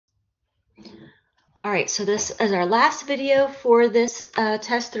All right, so this is our last video for this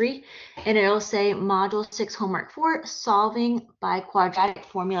test 3, and it'll say Module 6 Homework 4, solving by quadratic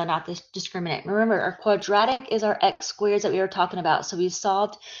formula, not this discriminant. Remember, our quadratic is our x squares that we were talking about. So we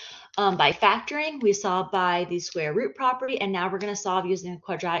solved by factoring, we solved by the square root property, and now we're going to solve using the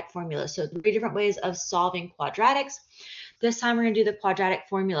quadratic formula. So 3 different ways of solving quadratics. This time we're going to do the quadratic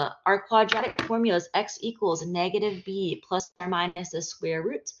formula. Our quadratic formula is x equals negative b plus or minus the square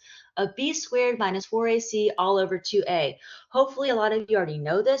root of b squared minus 4ac all over 2a. Hopefully a lot of you already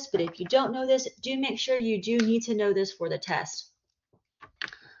know this, but if you don't know this, do make sure you do need to know this for the test.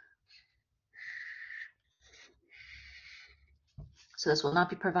 So this will not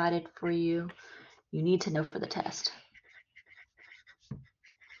be provided for you. You need to know for the test.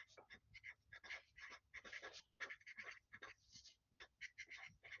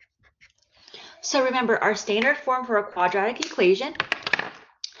 So remember, our standard form for a quadratic equation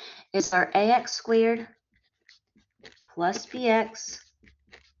is our ax squared plus bx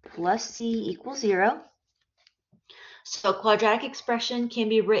plus c equals 0. So a quadratic expression can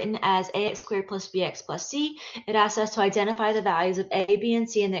be written as ax squared plus bx plus c. It asks us to identify the values of a, b, and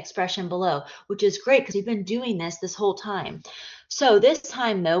c in the expression below, which is great because we've been doing this whole time. So this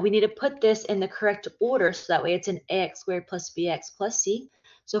time, though, we need to put this in the correct order so that way it's an ax squared plus bx plus c.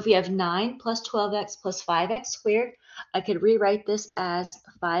 So if we have 9 plus 12x plus 5x squared, I could rewrite this as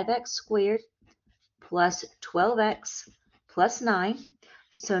 5x squared plus 12x plus 9.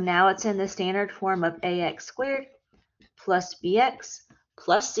 So now it's in the standard form of ax squared plus bx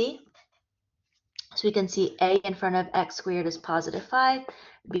plus c. So we can see a in front of x squared is positive 5,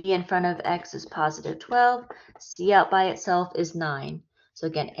 b in front of x is positive 12, c out by itself is 9. So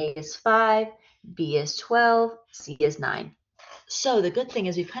again, a is 5, b is 12, c is 9. So the good thing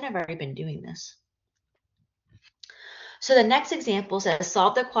is we've kind of already been doing this. So the next example says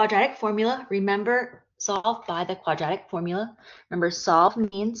solve the quadratic formula. Remember, solve by the quadratic formula. Remember, solve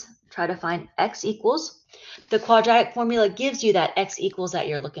means try to find x equals. The quadratic formula gives you that x equals that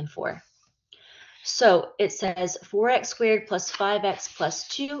you're looking for. So it says 4x squared plus 5x plus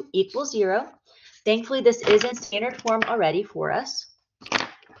 2 equals 0. Thankfully, this is in standard form already for us.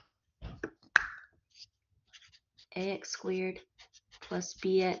 Ax squared plus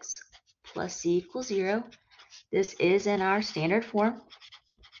bx plus c equals 0. This is in our standard form.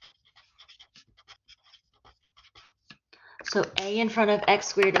 So a in front of x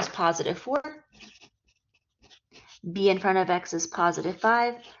squared is positive 4. B in front of x is positive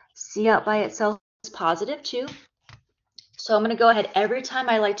 5. C out by itself is positive 2. So I'm going to go ahead every time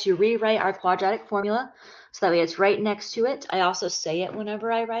I like to rewrite our quadratic formula so that way it's right next to it. I also say it whenever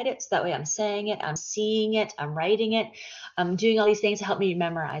I write it, so that way I'm saying it, I'm seeing it, I'm writing it, I'm doing all these things to help me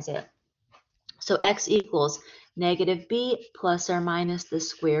memorize it. So x equals negative b plus or minus the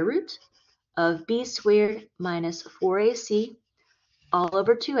square root of b squared minus 4ac all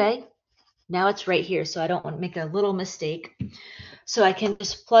over 2a. Now it's right here, so I don't want to make a little mistake. So I can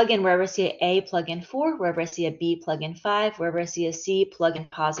just plug in wherever I see an A, plug in 4, wherever I see a B, plug in 5, wherever I see a C, plug in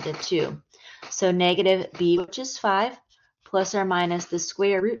positive 2. So negative B, which is 5, plus or minus the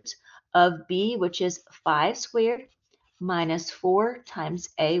square root of B, which is 5 squared, minus 4 times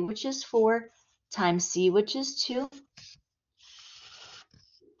A, which is 4, times C, which is 2,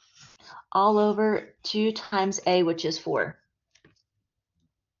 all over 2 times A, which is 4.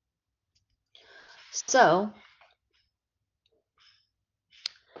 So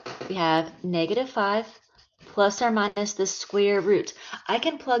we have negative 5 plus or minus the square root. I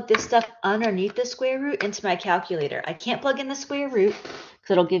can plug this stuff underneath the square root into my calculator. I can't plug in the square root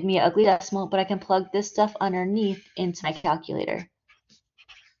because it'll give me an ugly decimal, but I can plug this stuff underneath into my calculator.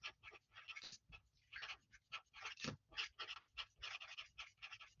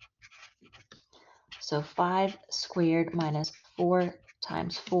 So 5 squared minus 4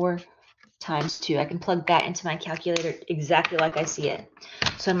 times 4 times 2. I can plug that into my calculator exactly like I see it.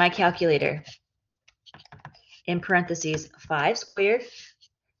 So in my calculator, in parentheses, 5 squared,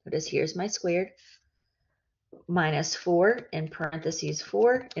 notice here's my squared, minus 4 in parentheses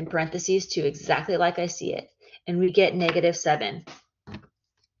 4 in parentheses 2, exactly like I see it. And we get negative 7.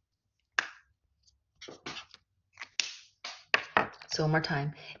 So one more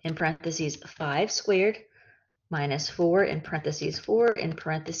time, in parentheses 5 squared minus 4 in parentheses 4 in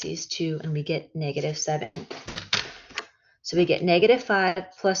parentheses 2, and we get negative 7. So we get negative 5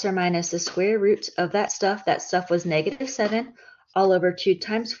 plus or minus the square root of that stuff. That stuff was negative 7 all over 2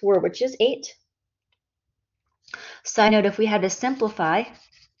 times 4, which is 8. Side note, if we had to simplify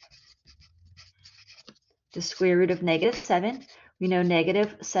the square root of negative 7, we know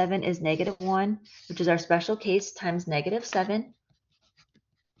negative 7 is negative 1, which is our special case, times negative 7.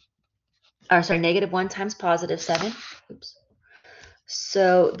 or sorry, negative 1 times positive 7. Oops.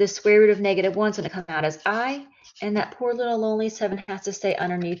 So the square root of negative 1 is going to come out as I, and that poor little lonely 7 has to stay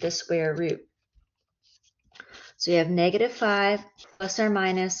underneath the square root. So you have negative 5 plus or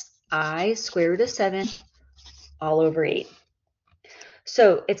minus I square root of 7 all over 8.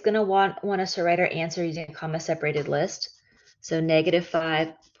 So it's going to want us to write our answer using a comma separated list. So negative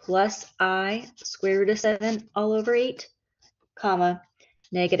 5 plus I square root of 7 all over 8, comma,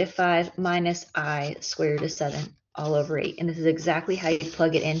 negative 5 minus I square root of 7 all over 8. And this is exactly how you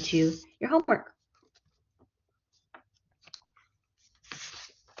plug it into your homework.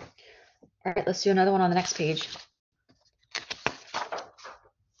 All right, let's do another one on the next page.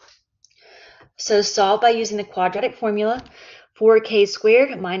 So solve by using the quadratic formula. 4k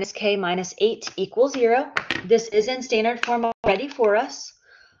squared minus k minus 8 equals 0. This is in standard form already for us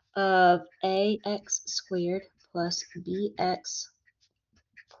of ax squared plus bx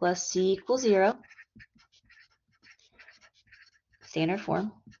plus c equals 0. Standard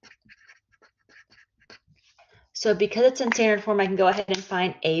form. So because it's in standard form, I can go ahead and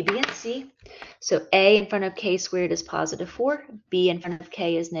find a, b, and c. So a in front of k squared is positive 4, b in front of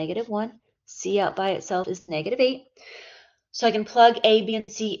k is negative 1, c out by itself is negative 8. So I can plug a, b, and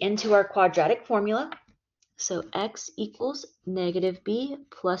c into our quadratic formula. So x equals negative b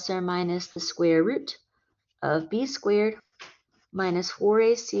plus or minus the square root of b squared minus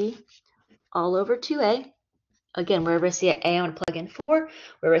 4ac all over 2a. Again, wherever I see an a, I'm going to plug in 4.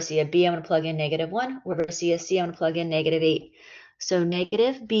 Wherever I see a b, I'm going to plug in negative 1. Wherever I see a c, I'm going to plug in negative 8. So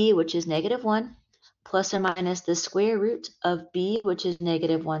negative b, which is negative 1, plus or minus the square root of b, which is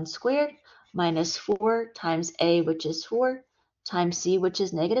negative 1 squared, minus 4 times a, which is 4, times c, which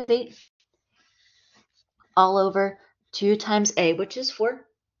is negative 8, all over 2 times a, which is 4.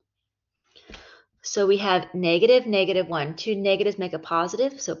 So we have negative, negative 1. Two negatives make a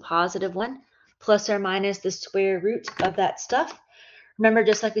positive, so positive 1, plus or minus the square root of that stuff. Remember,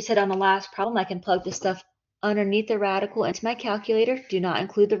 just like we said on the last problem, I can plug this stuff underneath the radical into my calculator. Do not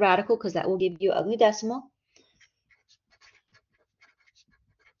include the radical because that will give you an ugly decimal.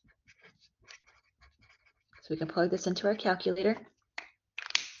 So we can plug this into our calculator.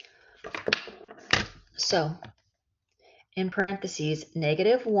 So in parentheses,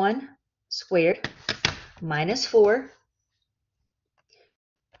 negative 1 squared minus 4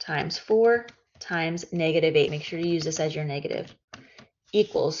 times 4 times negative 8. Make sure you use this as your negative.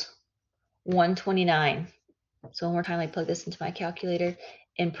 Equals 129. So one more time, I plug this into my calculator.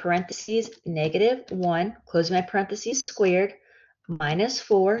 In parentheses, negative 1, close my parentheses, squared, minus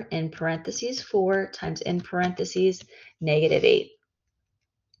 4, in parentheses 4, times in parentheses, negative 8,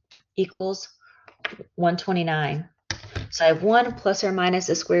 equals 129. So I have 1 plus or minus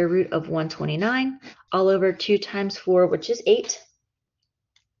the square root of 129, all over 2 times 4, which is 8.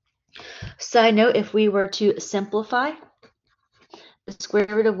 Side note, if we were to simplify the square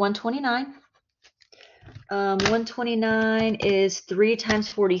root of 129, 129 is 3 times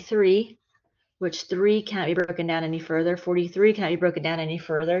 43, which 3 can't be broken down any further. 43 cannot be broken down any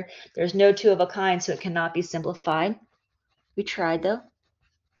further. There's no 2 of a kind, so it cannot be simplified. We tried, though.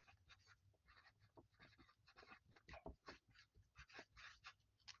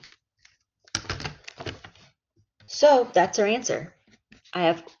 So that's our answer. I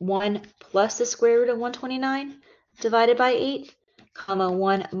have 1 plus the square root of 129 divided by 8, comma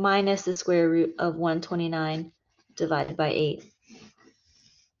 1 minus the square root of 129 divided by 8.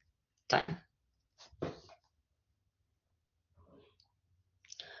 Done.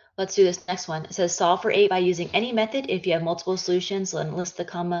 Let's do this next one. It says solve for 8 by using any method. If you have multiple solutions, then list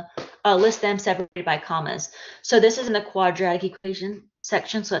them separated by commas. So this is in the quadratic equation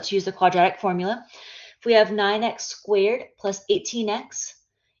section, so let's use the quadratic formula. If we have 9x squared plus 18x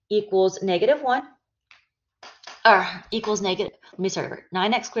equals negative 1, or equals negative, let me start over.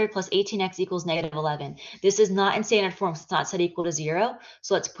 9x squared plus 18x equals negative 11. This is not in standard form, so it's not set equal to 0.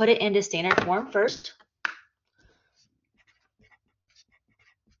 So let's put it into standard form first.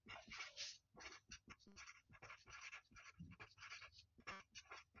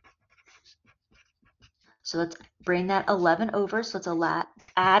 So let's bring that 11 over. So let's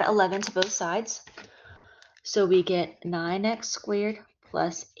add 11 to both sides. So we get 9x squared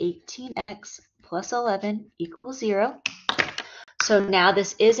plus 18x plus 11 equals 0. So now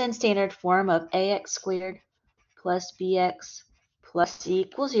this is in standard form of ax squared plus bx plus c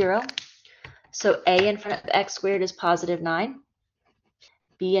equals 0. So a in front of x squared is positive 9.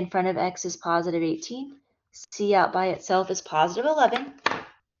 B in front of x is positive 18. C out by itself is positive 11.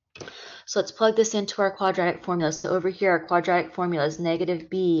 So let's plug this into our quadratic formula. So over here, our quadratic formula is negative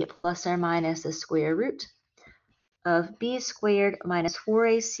b plus or minus the square root of b squared minus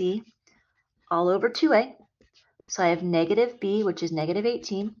 4ac all over 2a. So I have negative b, which is negative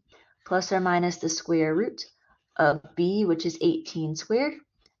 18, plus or minus the square root of b, which is 18 squared,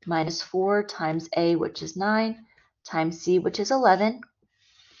 minus 4 times a, which is 9, times c, which is 11,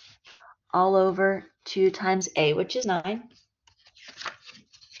 all over 2 times a, which is 9.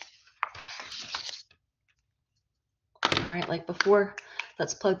 All right, like before,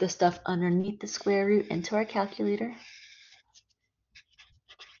 let's plug this stuff underneath the square root into our calculator.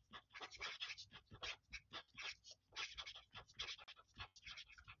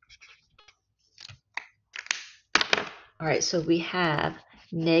 All right, so we have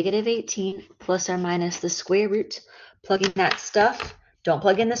negative 18 plus or minus the square root. Plugging that stuff, don't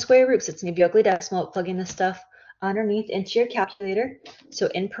plug in the square root because it's going to be ugly decimal. Plugging the stuff underneath into your calculator. So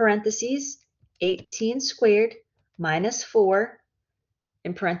in parentheses, 18 squared minus 4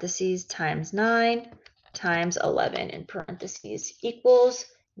 in parentheses times 9 times 11 in parentheses equals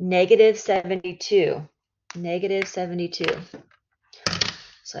negative 72. Negative 72.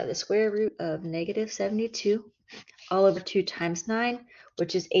 So I have the square root of negative 72 all over 2 times 9,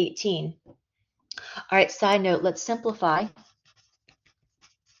 which is 18. All right, side note, let's simplify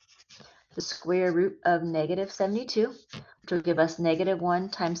the square root of negative 72, which will give us negative 1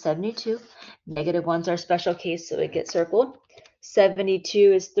 times 72. Negative 1's our special case, so it gets circled. 72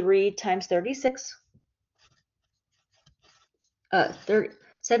 is 3 times 36.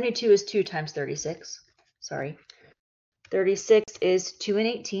 72 is 2 times 36. Sorry. 36 is 2 and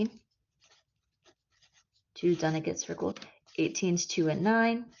 18. 2's done, it gets circled. 18 is 2 and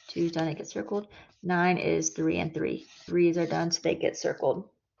 9. 2's done, it gets circled. 9 is 3 and 3. 3's are done, so they get circled.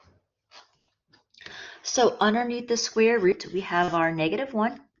 So underneath the square root, we have our negative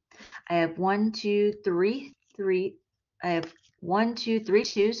 1. I have 1, 2, 3, 3. I have 1, 2, 3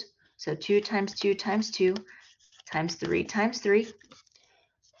 2's. So 2 times 2 times 2 times 3 times 3.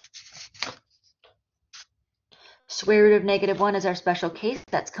 Square root of negative 1 is our special case.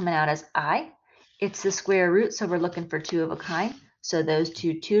 That's coming out as I. It's the square root, so we're looking for 2 of a kind. So those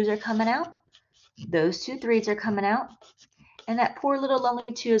 2 2's are coming out. Those 2 3's are coming out. And that poor little lonely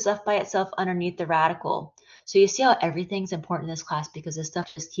 2 is left by itself underneath the radical. So you see how everything's important in this class because this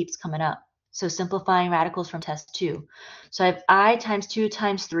stuff just keeps coming up. So simplifying radicals from test 2. So I have I times 2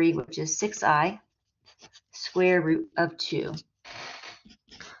 times 3, which is 6i, square root of 2.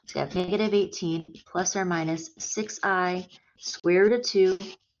 So I have negative 18 plus or minus 6i, square root of 2,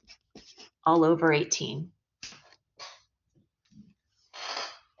 all over 18.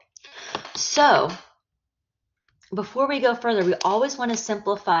 So before we go further, we always want to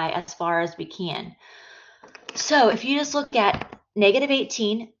simplify as far as we can. So if you just look at negative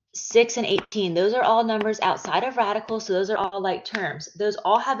 18, 6, and 18, those are all numbers outside of radicals, so those are all like terms. Those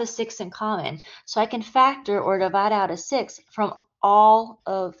all have a 6 in common. So I can factor or divide out a 6 from all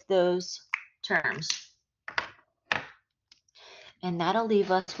of those terms. And that'll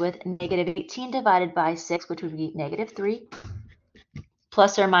leave us with negative 18 divided by 6, which would be negative 3,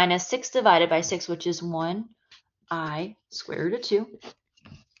 plus or minus 6 divided by 6, which is 1i square root of 2,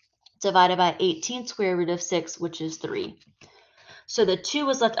 divided by 18 square root of 6, which is 3. So the 2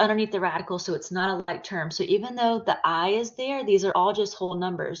 was left underneath the radical, so it's not a like term. So even though the I is there, these are all just whole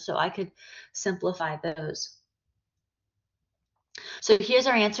numbers, so I could simplify those. So here's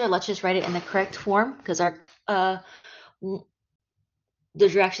our answer. Let's just write it in the correct form because the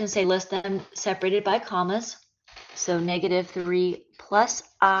directions say list them separated by commas. So negative 3 plus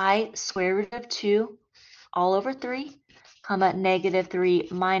I square root of 2 all over 3, comma negative 3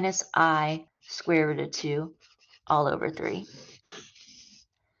 minus I square root of 2 all over 3.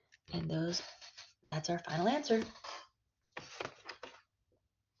 And that's our final answer.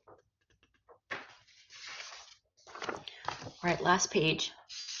 All right, last page.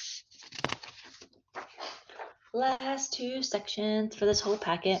 Last 2 sections for this whole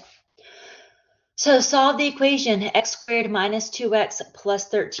packet. So solve the equation x squared minus 2x plus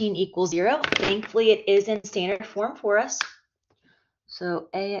 13 equals 0. Thankfully, it is in standard form for us. So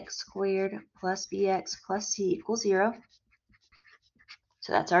ax squared plus bx plus c equals 0.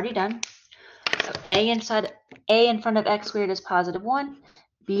 So that's already done. So a in front of x squared is positive 1.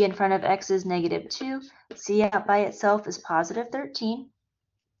 B in front of x is negative 2. C out by itself is positive 13.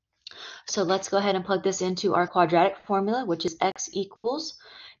 So let's go ahead and plug this into our quadratic formula, which is x equals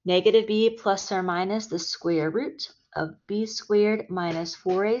negative b plus or minus the square root of b squared minus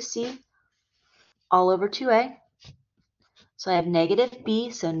 4ac all over 2a. So I have negative b,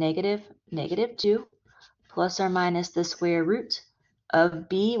 so negative 2, plus or minus the square root of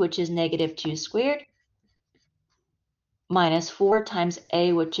b, which is negative 2 squared, minus 4 times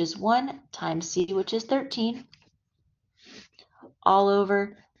a, which is 1, times c, which is 13, all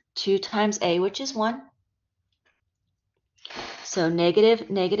over 2 times a, which is 1. So negative,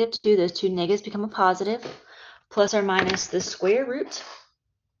 negative 2, those two negatives become a positive, plus or minus the square root.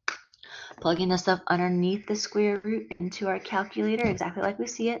 Plugging this stuff underneath the square root into our calculator, exactly like we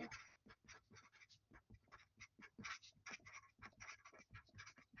see it.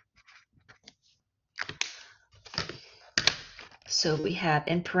 So we have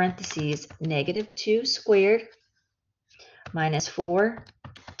in parentheses negative 2 squared minus 4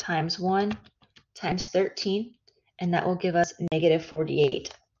 times 1 times 13, and that will give us negative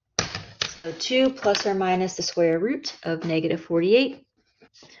 48. So 2 plus or minus the square root of negative 48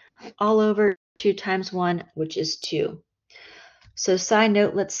 all over 2 times 1, which is 2. So side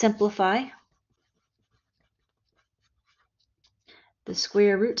note, let's simplify. The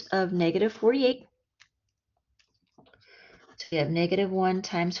square root of negative 48. So we have negative 1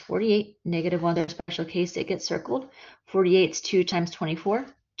 times 48. Negative 1 is a special case, it gets circled. 48 is 2 times 24.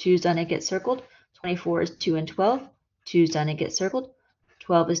 2 is done, it gets circled. 24 is 2 and 12. 2 is done, it gets circled.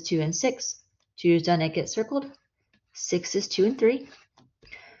 12 is 2 and 6. 2 is done, it gets circled. 6 is 2 and 3.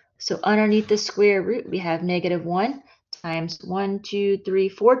 So underneath the square root, we have negative 1 times 1, 2, 3,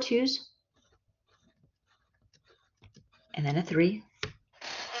 4 2's, and then a 3.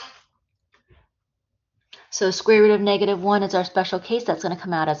 So square root of negative 1 is our special case. That's going to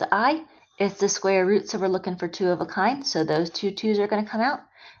come out as I. It's the square root, so we're looking for 2 of a kind. So those 2 2's are going to come out.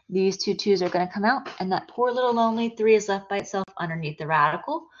 These 2 2's are going to come out. And that poor little lonely 3 is left by itself underneath the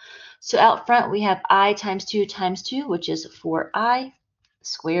radical. So out front, we have I times 2, which is 4I,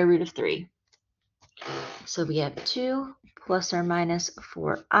 square root of 3. So we have 2 plus or minus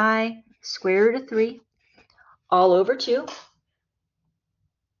 4I, square root of 3, all over 2.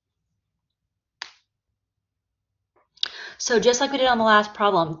 So just like we did on the last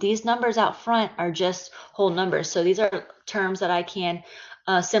problem, these numbers out front are just whole numbers. So these are terms that I can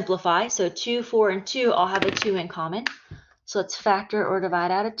simplify. So 2, 4, and 2 all have a 2 in common. So let's factor or divide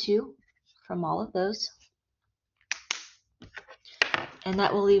out a 2 from all of those. And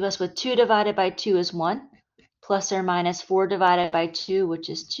that will leave us with 2 divided by 2 is 1, plus or minus 4 divided by 2, which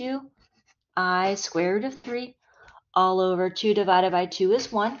is 2, I square root of 3, all over 2 divided by 2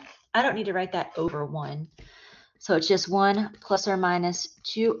 is 1. I don't need to write that over 1. So it's just 1 plus or minus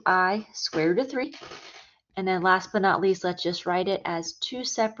 2I square root of 3. And then last but not least, let's just write it as 2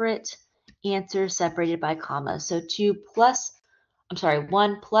 separate answers separated by commas. So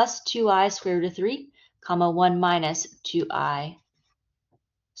 1 plus 2I square root of 3, comma 1 minus 2I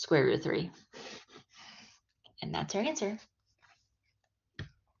square root of 3. And that's our answer.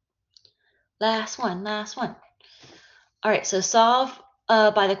 Last one. All right, so solve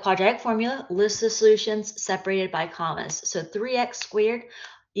by the quadratic formula, list the solutions separated by commas. So 3x squared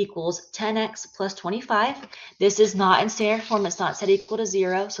equals 10x plus 25. This is not in standard form. It's not set equal to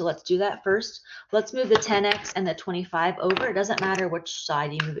 0. So let's do that first. Let's move the 10x and the 25 over. It doesn't matter which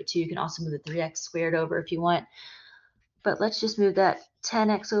side you move it to. You can also move the 3x squared over if you want. But let's just move that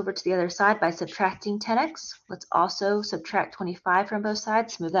 10x over to the other side by subtracting 10x. Let's also subtract 25 from both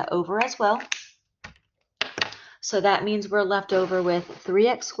sides. Move that over as well. So that means we're left over with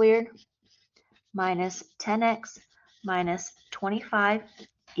 3x squared minus 10x minus 25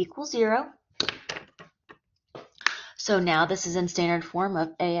 equals 0. So now this is in standard form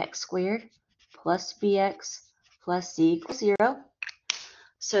of ax squared plus bx plus c equals 0.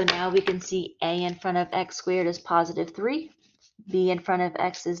 So now we can see a in front of x squared is positive 3, b in front of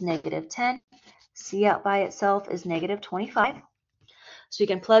x is negative 10, c out by itself is negative 25. So we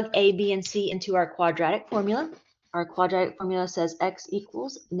can plug a, b, and c into our quadratic formula. Our quadratic formula says x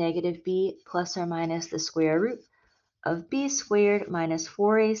equals negative b plus or minus the square root of b squared minus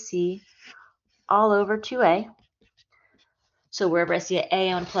 4ac all over 2a. So wherever I see an a,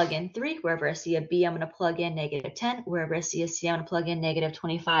 I'm going to plug in 3. Wherever I see a b, I'm going to plug in negative 10. Wherever I see a c, I'm going to plug in negative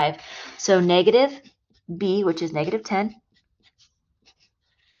 25. So negative b, which is negative 10,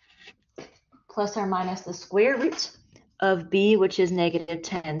 plus or minus the square root of b, which is negative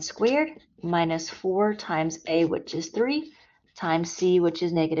 10 squared, minus 4 times a, which is 3, times c, which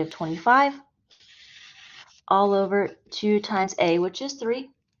is negative 25, all over 2 times a, which is 3.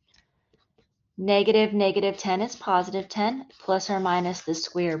 Negative 10 is positive 10, plus or minus the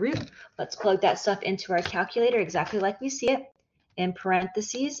square root. Let's plug that stuff into our calculator exactly like we see it. In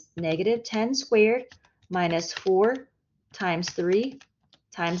parentheses, negative 10 squared minus 4 times 3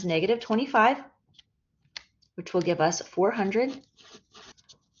 times negative 25, which will give us 400,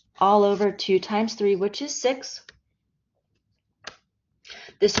 all over 2 times 3, which is 6.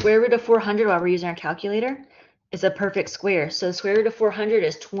 The square root of 400, while we're using our calculator, is a perfect square. So the square root of 400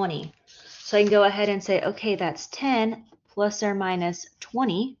 is 20. So I can go ahead and say, okay, that's 10 plus or minus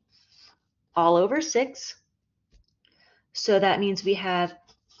 20. all over 6. So that means we have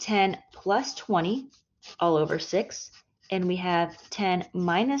 10 plus 20 all over 6. And we have 10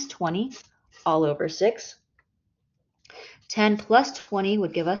 minus 20 all over 6. 10 plus 20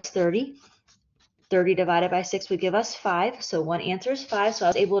 would give us 30. 30 divided by 6 would give us 5. So one answer is 5. So I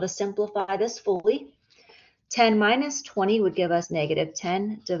was able to simplify this fully. 10 minus 20 would give us negative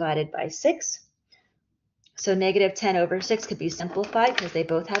 10 divided by 6. So negative 10 over 6 could be simplified because they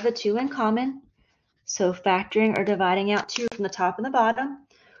both have a 2 in common. So factoring or dividing out 2 from the top and the bottom,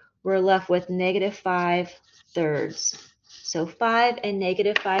 we're left with negative 5/3. So 5 and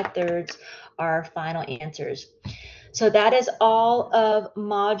negative 5/3 are our final answers. So that is all of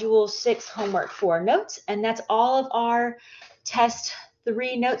Module 6 Homework 4 notes, and that's all of our Test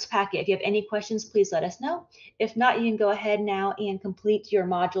 3 notes packet. If you have any questions, please let us know. If not, you can go ahead now and complete your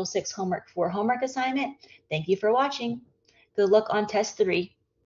Module 6 Homework 4 homework assignment. Thank you for watching. Good luck on Test 3.